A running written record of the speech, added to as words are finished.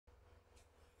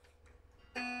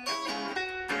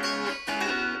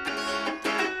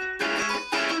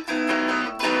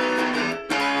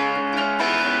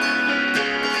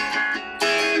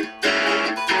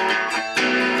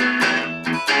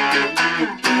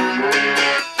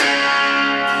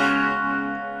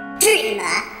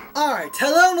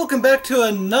welcome back to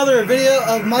another video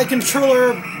of my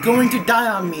controller going to die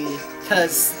on me,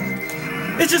 because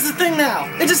it's just a thing now.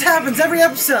 It just happens every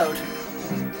episode.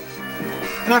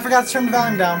 And I forgot to turn the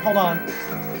volume down. Hold on.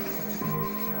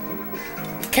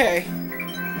 Okay.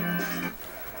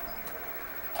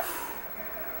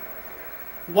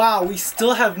 Wow, we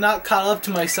still have not caught up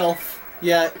to myself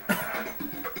yet.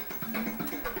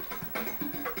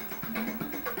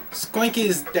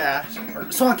 Swanky's dash.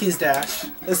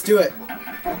 Let's do it.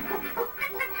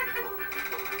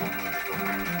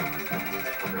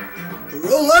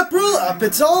 Roll up,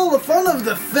 it's all the fun of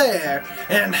the fair,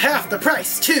 and half the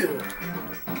price too.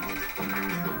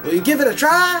 Will you give it a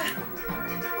try?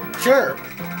 Sure.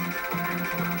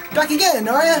 Back again,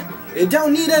 are ya? You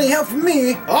don't need any help from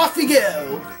me. Off you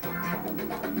go.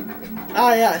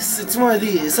 Ah yes, it's one of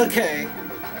these, okay.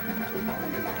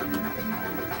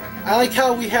 I like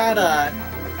how we had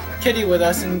Kitty with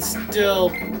us and still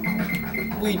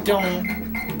we don't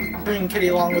bring Kitty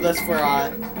along with us for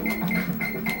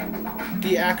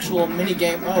the actual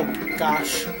minigame. Oh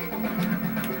gosh.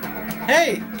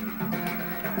 Hey!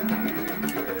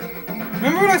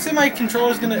 Remember when I said my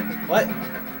controller's gonna... What?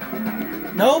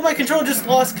 No, my controller just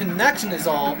lost connection is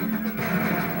all.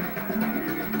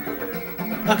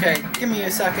 Okay, give me a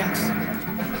second.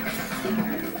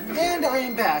 And I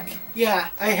am back. Yeah,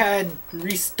 I had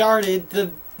restarted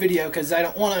the video because I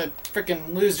don't want to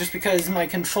frickin' lose just because my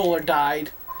controller died.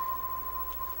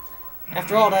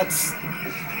 After all, that's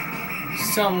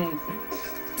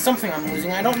something I'm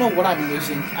losing. I don't know what I'm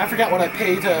losing. I forgot what I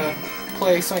paid to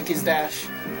play Swanky's Dash.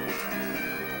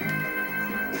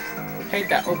 Hate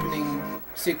that opening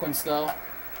sequence though.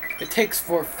 It takes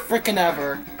for frickin'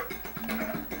 ever.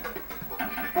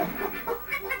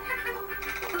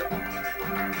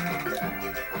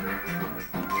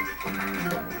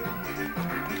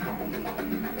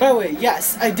 By the way,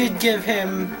 yes, I did give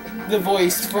him the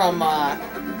voice from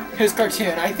his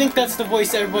cartoon. I think that's the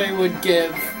voice everybody would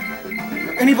give,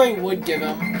 or anybody would give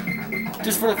him,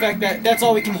 just for the fact that that's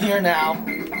all we can hear now.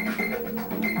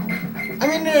 I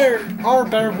mean, there are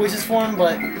better voices for him,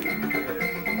 but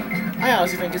I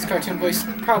honestly think his cartoon voice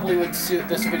probably would suit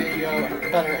this video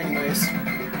better anyways.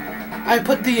 I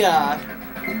put the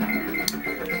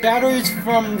batteries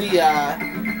from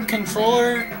the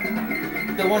controller,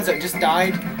 the ones that just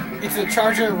died, into the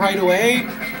charger right away,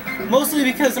 mostly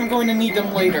because I'm going to need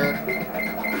them later.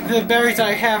 The batteries that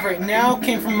I have right now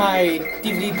came from my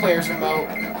DVD player's remote.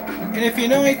 And if you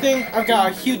know anything, I've got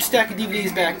a huge stack of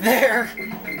DVDs back there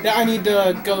that I need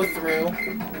to go through.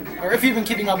 Or if you've been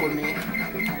keeping up with me.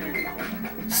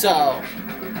 So,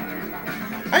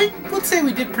 I would say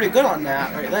we did pretty good on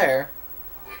that right there.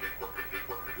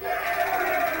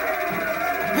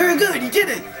 Very good, you did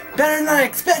it! Better than I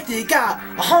expected, you got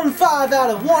 105 out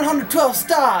of 112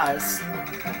 stars!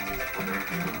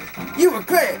 You were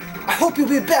great! I hope you'll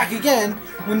be back again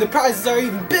when the prizes are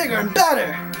even bigger and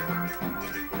better!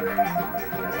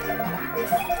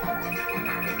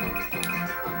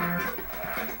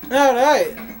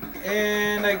 Alright,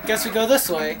 and I guess we go this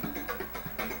way.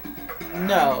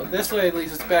 No, this way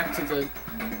leads us back to the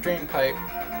drain pipe.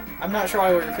 I'm not sure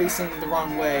why we're facing the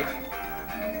wrong way.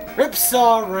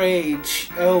 Ripsaw Rage.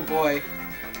 Oh boy.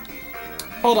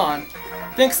 Hold on.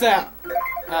 Thanks that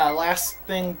last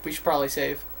thing we should probably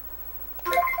save.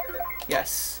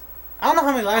 Yes. I don't know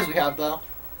how many lives we have though.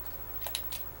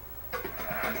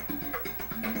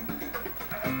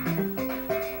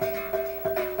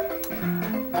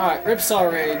 Alright,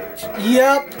 Ripsaw Rage.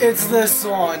 Yep, it's this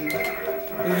one.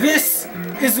 This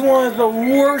is one of the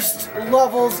worst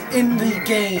levels in the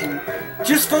game.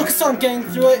 Just focus on getting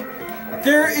through it.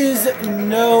 There is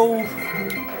no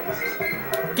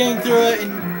getting through it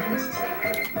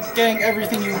and getting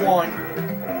everything you want.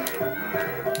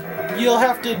 You'll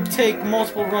have to take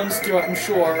multiple runs through it, I'm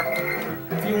sure,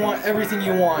 if you want everything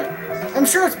you want. I'm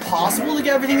sure it's possible to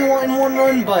get everything you want in one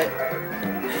run, but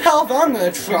hell, I'm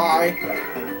gonna try.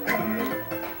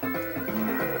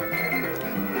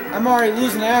 I'm already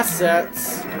losing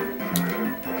assets.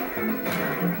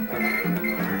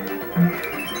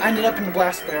 I ended up in the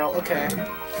blast barrel, okay.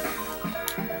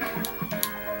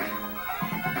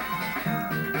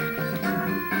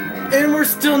 And we're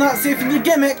still not safe in the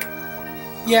gimmick!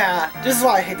 Yeah, this is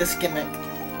why I hate this gimmick.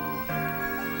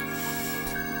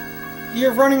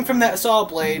 You're running from that saw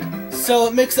blade, so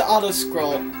it makes it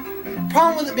auto-scroll.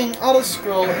 Problem with it being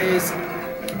auto-scroll is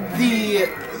the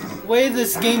way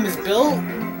this game is built,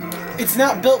 it's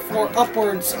not built for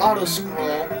upwards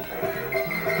auto-scroll.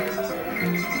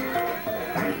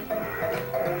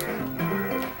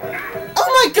 Oh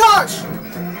my gosh!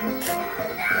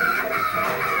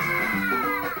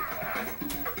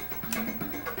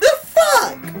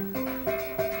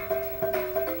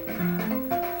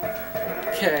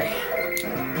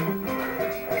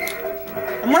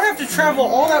 travel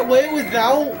all that way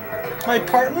without my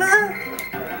partner?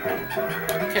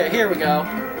 Okay, here we go.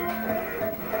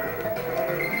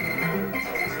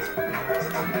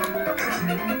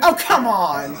 Oh, come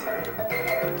on!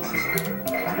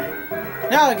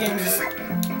 Now the game just...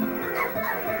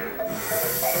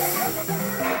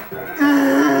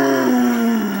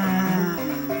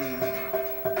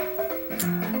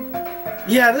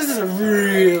 Yeah, this is a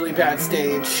really bad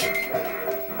stage.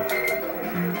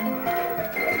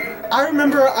 I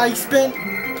remember I spent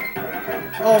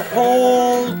a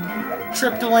whole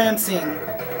trip to Lansing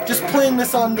just playing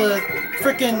this on the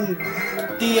frickin'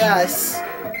 DS.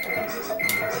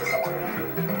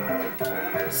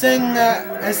 Saying that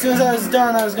as soon as I was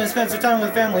done, I was going to spend some time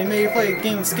with family, maybe play a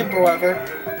game of Skip or whatever.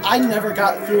 I never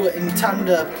got through it in time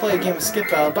to play a game of Skip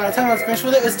though. By the time I was finished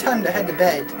with it was time to head to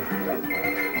bed.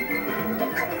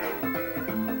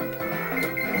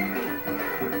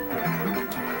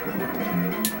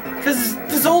 Because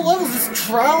this whole level is just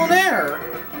trial and error.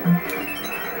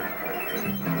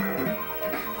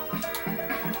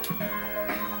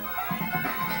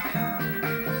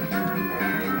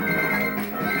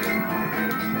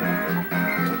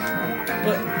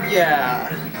 But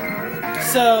yeah.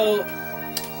 So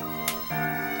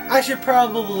I should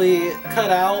probably cut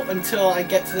out until I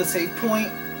get to the save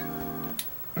point.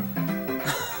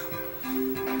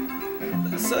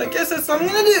 So I guess that's what I'm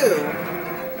gonna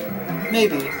do.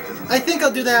 Maybe. I think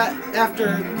I'll do that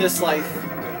after this life.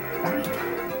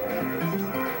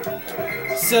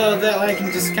 So that I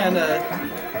can just kinda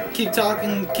keep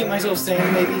talking, keep myself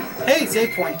sane, maybe. Hey,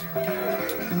 save point!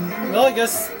 Well, I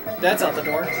guess that's out the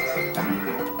door.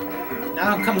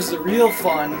 Now comes the real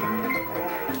fun.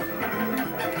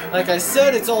 Like I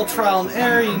said, it's all trial and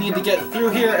error. You need to get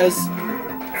through here as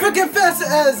freaking fast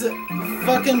as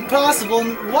fucking possible.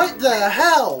 And what the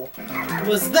hell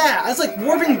was that? I was like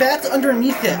warping bats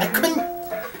underneath it. I couldn't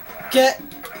get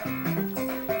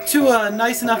to a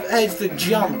nice enough edge to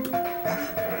jump.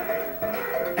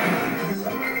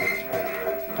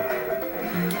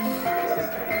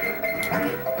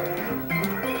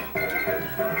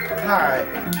 Alright.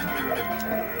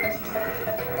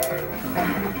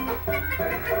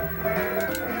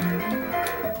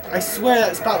 I swear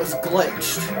that spot was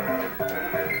glitched.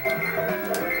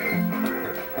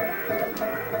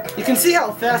 You can see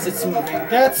how fast it's moving.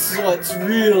 That's what's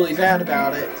really bad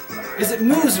about it. Is it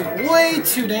moves way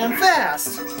too damn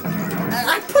fast.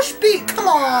 I push B, come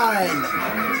on!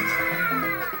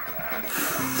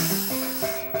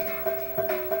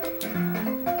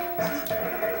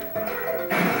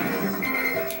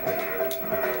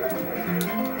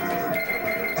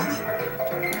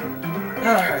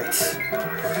 Alright.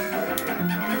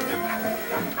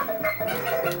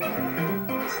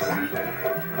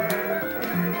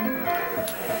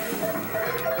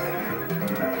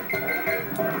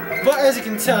 But as you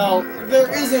can tell, there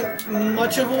isn't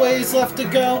much of a ways left to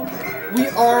go. We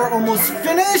are almost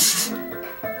finished!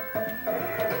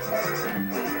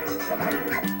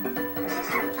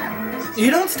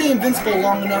 You don't stay invincible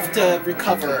long enough to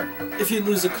recover if you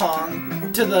lose a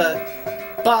Kong to the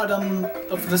bottom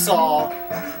of the saw.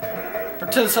 Or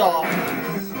to the saw.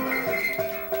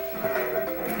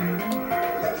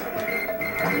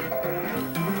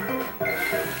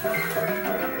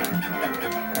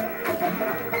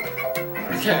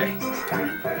 Okay.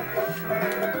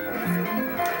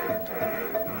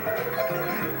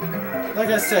 Like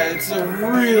I said, it's a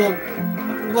real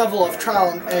level of trial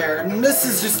and error, and this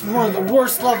is just one of the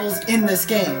worst levels in this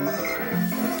game.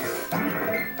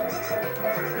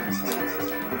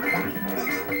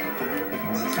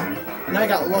 And I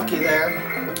got lucky there.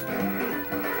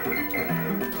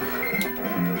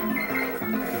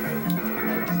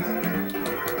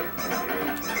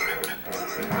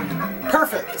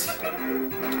 Perfect!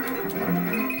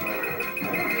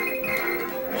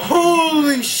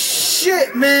 Holy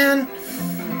shit, man!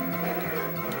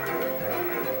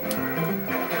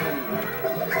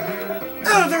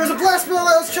 Oh, there was a blast ball,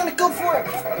 I was trying to go for it!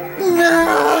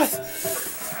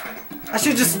 I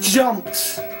should have just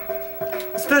jumped.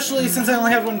 Especially since I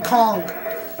only have one Kong.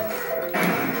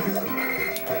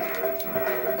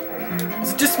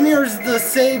 It just mirrors the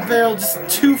save barrel just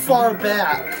too far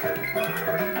back.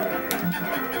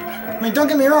 I mean, don't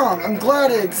get me wrong, I'm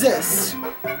glad it exists.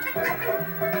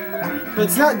 But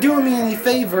it's not doing me any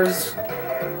favors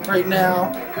right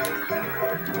now.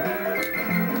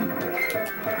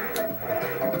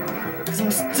 Because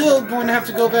I'm still going to have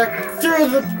to go back through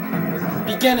the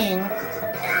beginning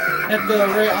at the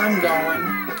rate I'm going.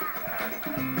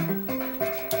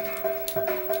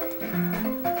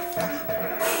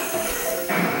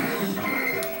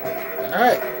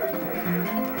 Alright.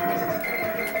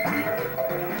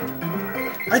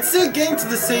 I'd say getting to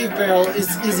the save barrel is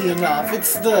easy enough.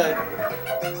 It's the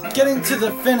getting to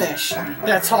the finish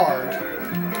that's hard.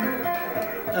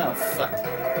 Oh, fuck.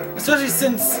 Especially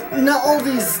since not all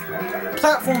these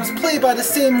platforms play by the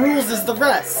same rules as the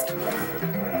rest.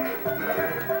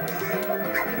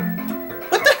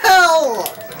 What the hell?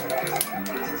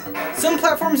 Some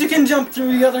platforms you can jump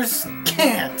through, the others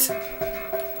can't.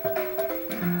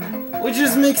 Which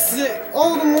just makes it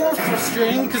all the more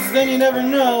frustrating, because then you never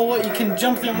know what you can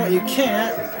jump through and what you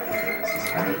can't.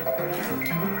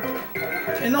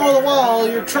 And all the while,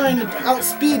 you're trying to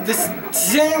outspeed this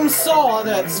damn saw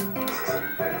that's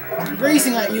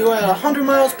racing at you at 100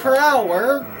 miles per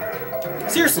hour.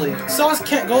 Seriously, saws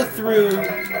can't go through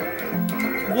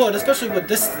wood, especially with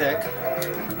this thick,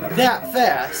 that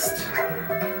fast.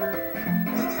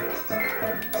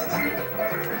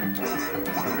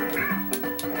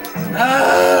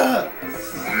 Ah!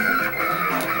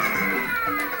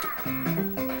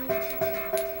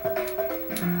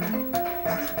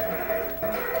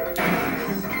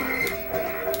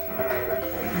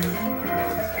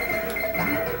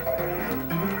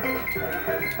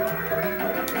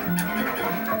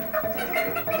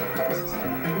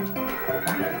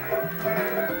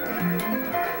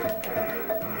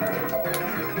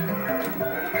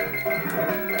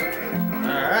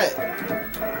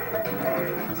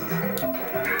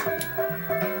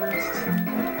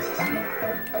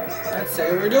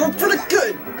 We're doing pretty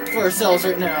good for ourselves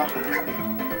right now.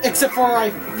 Except for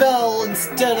I fell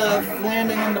instead of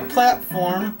landing on the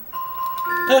platform.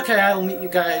 Okay, I'll meet you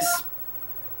guys.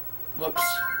 Whoops.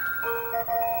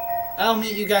 I'll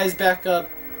meet you guys back up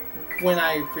when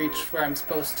I reach where I'm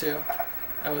supposed to.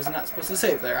 I was not supposed to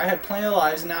save there. I had plenty of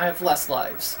lives and now I have less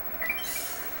lives.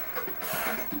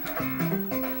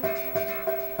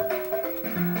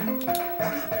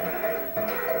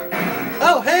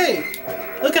 Oh, hey!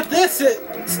 Look at this! It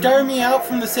started me out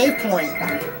from the save point.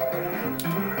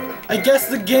 I guess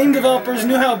the game developers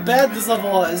knew how bad this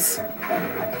level was.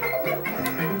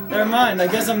 Never mind, I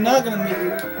guess I'm not gonna meet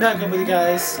you back up with you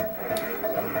guys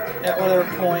at whatever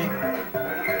point.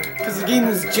 Because the game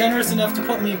was generous enough to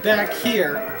put me back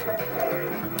here.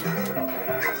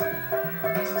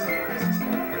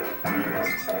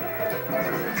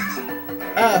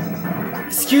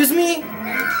 Excuse me?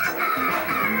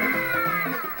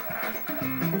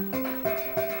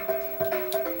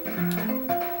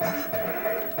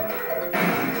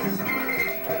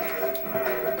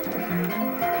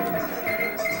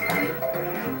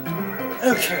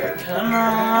 Okay, come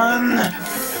on.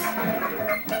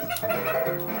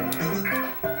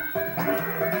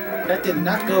 That did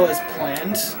not go as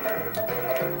planned.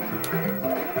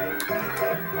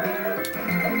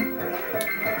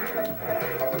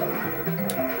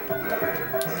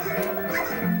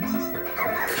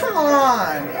 Come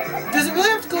on! Does it really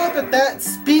have to go up at that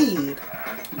speed?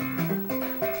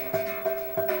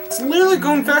 It's literally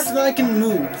going faster than I can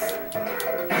move.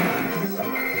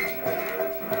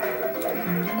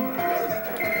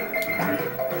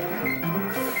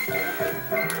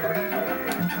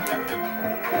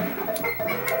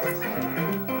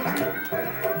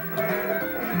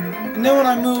 And then when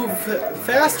I move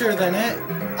faster than it,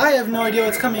 I have no idea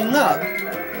what's coming up,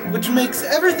 which makes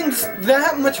everything just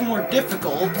that much more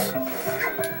difficult.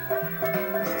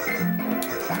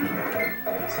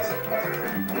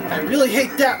 I really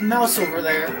hate that mouse over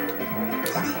there.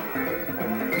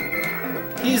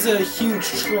 He's a huge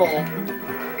troll.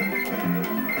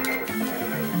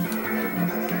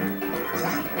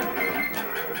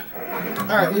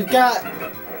 Alright, we've got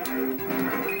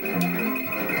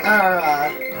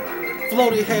our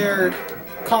floaty-haired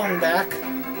Kong back.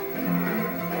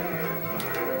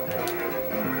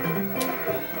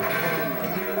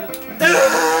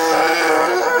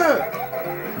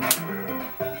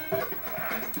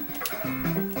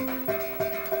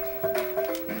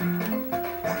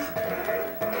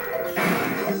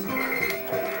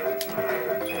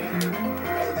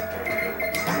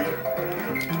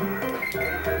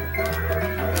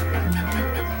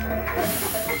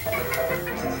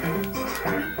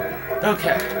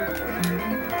 Okay.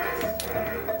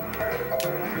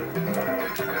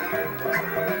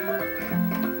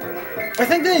 I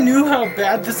think they knew how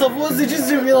bad this level was, they just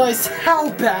didn't realize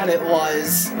how bad it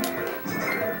was.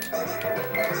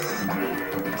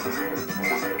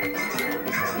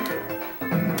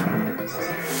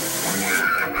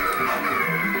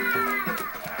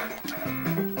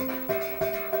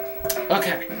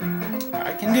 Okay.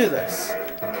 I can do this.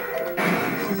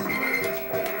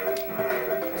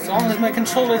 As long as my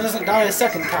controller doesn't die a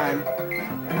second time.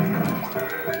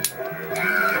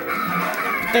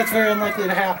 That's very unlikely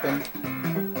to happen.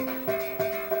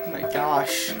 Oh my god.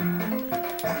 gosh.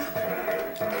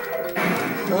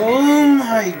 Oh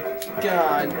my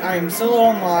god. I am so low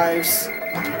on lives.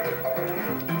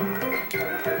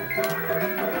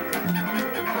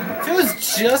 If it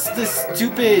was just the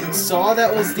stupid saw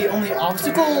that was the only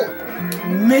obstacle,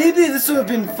 maybe this would have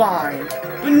been fine.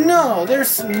 But no,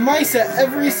 there's mice at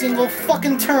every single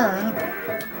fucking turn.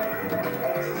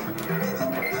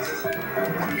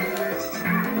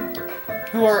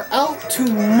 Who are out to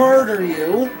murder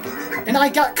you. And I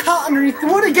got caught underneath the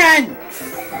wood again!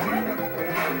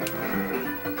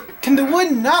 Can the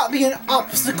wood not be an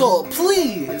obstacle,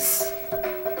 please?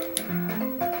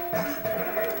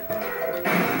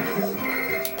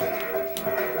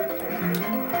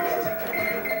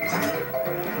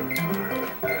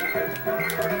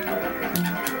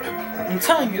 I'm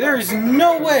telling you, there is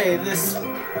no way this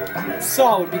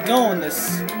saw would be going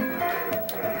this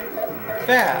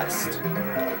fast.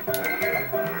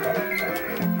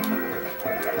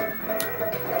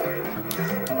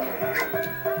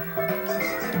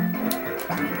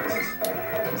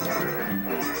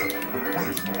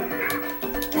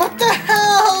 What the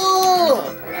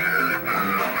hell?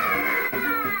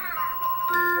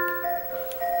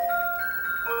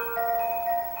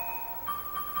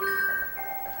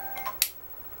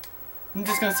 I'm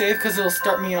just gonna save because it'll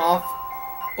start me off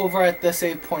over at the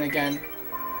save point again.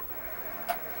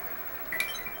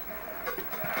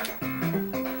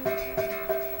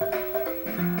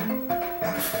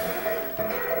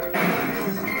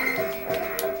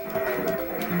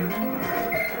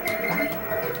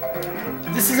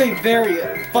 This is a very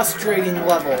frustrating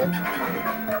level.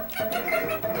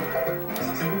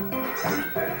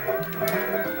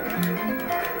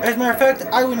 As a matter of fact,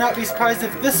 I would not be surprised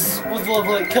if this was the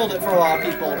level that killed it for a lot of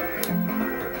people.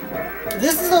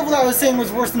 This is the level I was saying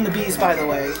was worse than the bees, by the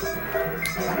way.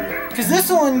 Because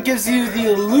this one gives you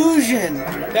the illusion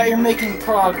that you're making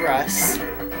progress.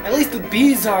 At least the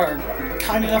bees are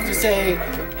kind enough to say,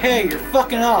 hey, you're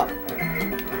fucking up.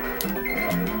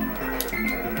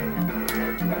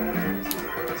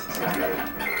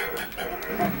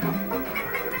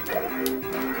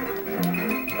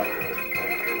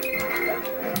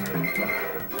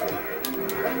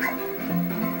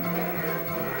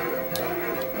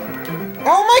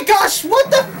 Oh my gosh,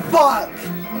 what the fuck?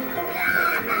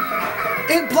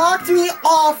 It blocked me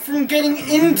off from getting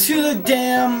into the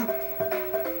damn...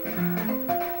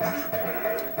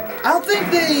 I don't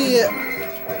think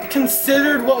they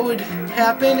considered what would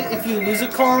happen if you lose a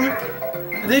Kong.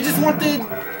 They just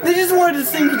wanted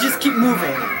this thing to just keep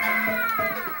moving.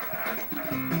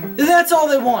 That's all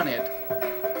they wanted.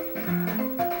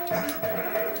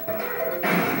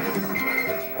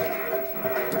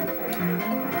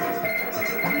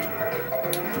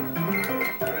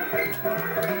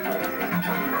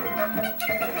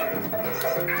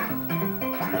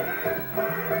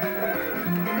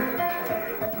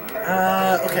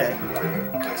 Okay.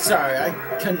 Sorry, I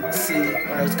couldn't see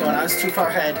where I was going. I was too far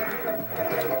ahead.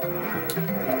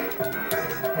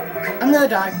 I'm gonna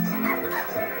die.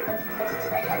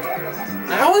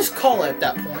 I always call it at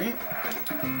that point.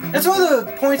 That's one of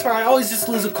the points where I always just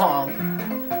lose a Kong.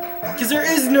 Because there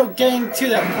is no getting to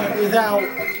that point without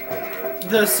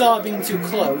the saw being too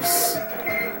close.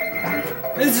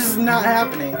 This is not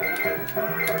happening.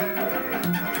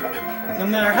 No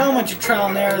matter how much you trial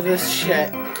and error this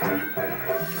shit.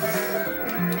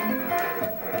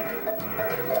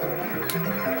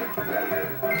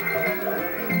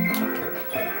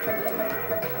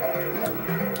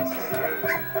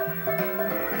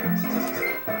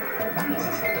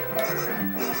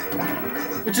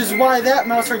 Which is why that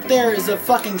mouse right there is a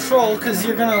fucking troll, because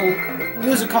you're gonna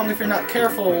lose a Kong if you're not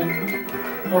careful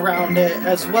around it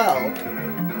as well.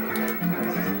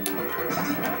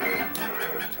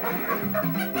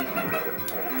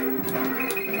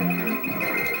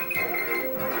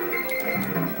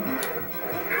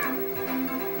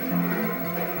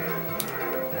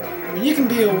 I mean, you can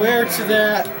be aware to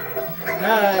that.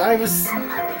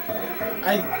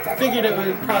 I figured it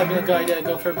would probably be a good idea to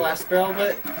go for a blast barrel,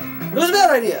 but it was a bad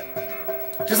idea.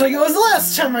 Just like it was the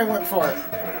last time I went for it.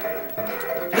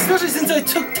 Especially since I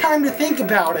took time to think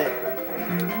about it.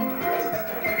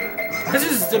 This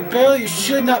is a barrel you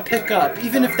should not pick up,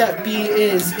 even if that bee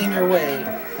is in your way.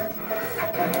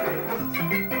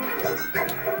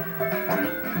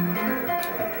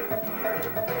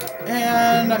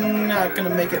 And I'm not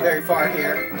gonna make it very far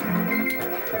here.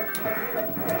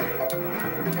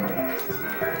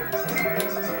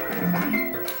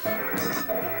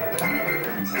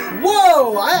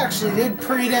 Whoa! I actually did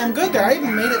pretty damn good there. I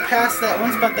even made it past that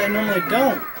one spot that I normally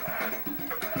don't.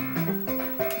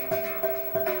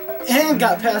 and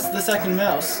got past the second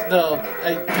mouse, though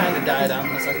I kind of died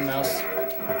on the second mouse.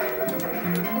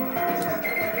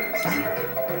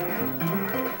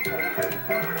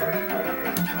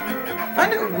 I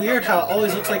find it weird how it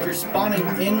always looks like you're spawning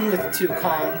in with 2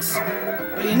 Kongs,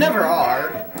 but you never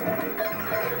are.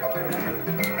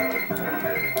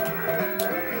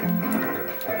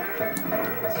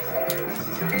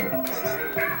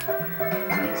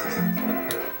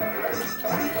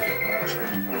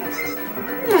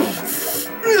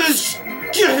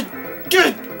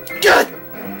 Good!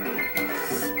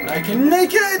 I can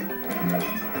make it!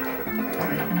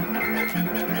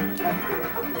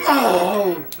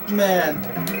 Oh, man.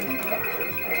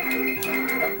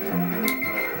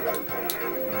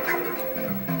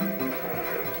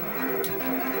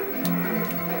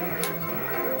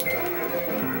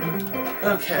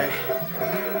 Okay.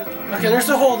 Okay, there's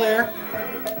a hole there.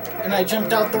 And I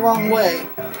jumped out the wrong way.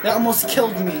 That almost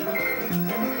killed me.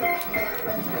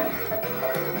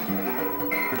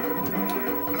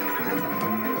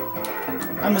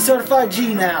 I'm a certified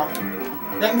G now.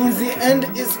 That means the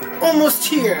end is almost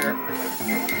here.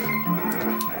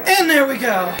 And there we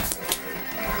go.